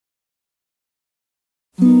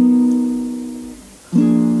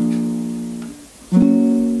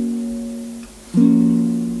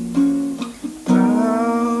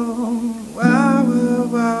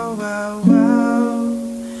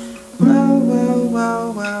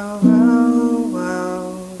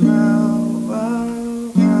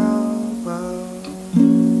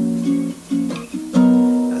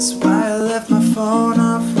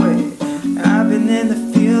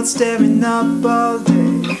Staring up all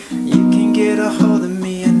day. You can get a hold of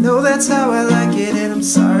me, I know that's how I like it. And I'm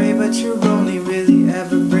sorry, but you're only really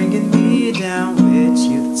ever bringing me down with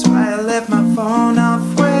you. That's why I left my phone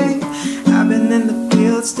halfway. I've been in the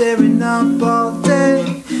field staring up all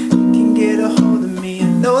day. You can get a hold of me, I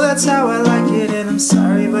know that's how I like it. And I'm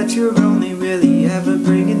sorry, but you're only really ever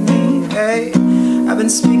bringing me, hey. I've been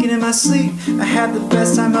speaking in my sleep. I had the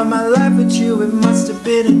best time of my life with you. It must have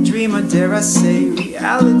been a dream, or dare I say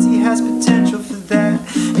reality has potential for that.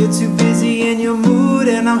 You're too busy in your mood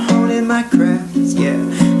and I'm holding my crafts, yeah.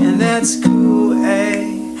 And that's cool,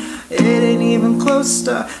 ayy. It ain't even close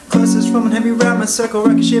to closest from a heavy round my circle.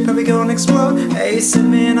 Rocket ship probably gonna explode, ayy.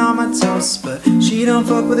 Cinnamon on my toast, but she don't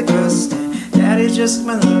fuck with the crust. That is just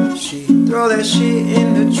my love. She throw that shit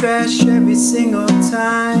in the trash every single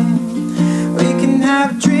time. We can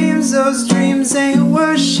have dreams, those dreams ain't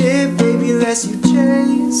worth shit, baby, unless you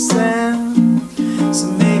chase them.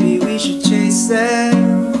 So maybe we should chase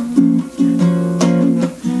them.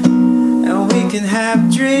 And we can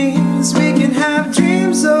have dreams, we can have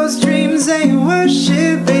dreams, those dreams ain't worth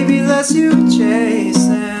shit, baby, unless you chase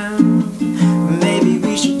them. Maybe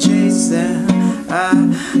we should chase them.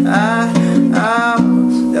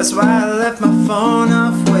 That's why I left my phone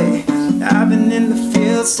halfway. I've been in the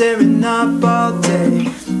field staring up all day.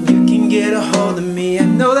 You can get a hold of me, I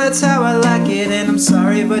know that's how I like it. And I'm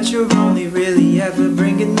sorry, but you're only really ever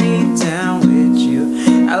bringing me down with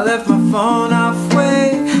you. I left my phone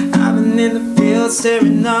halfway. I've been in the field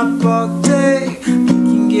staring up all day. You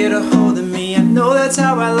can get a hold of me, I know that's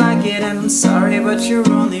how I like it. And I'm sorry, but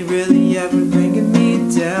you're only really ever bringing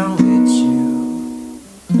me down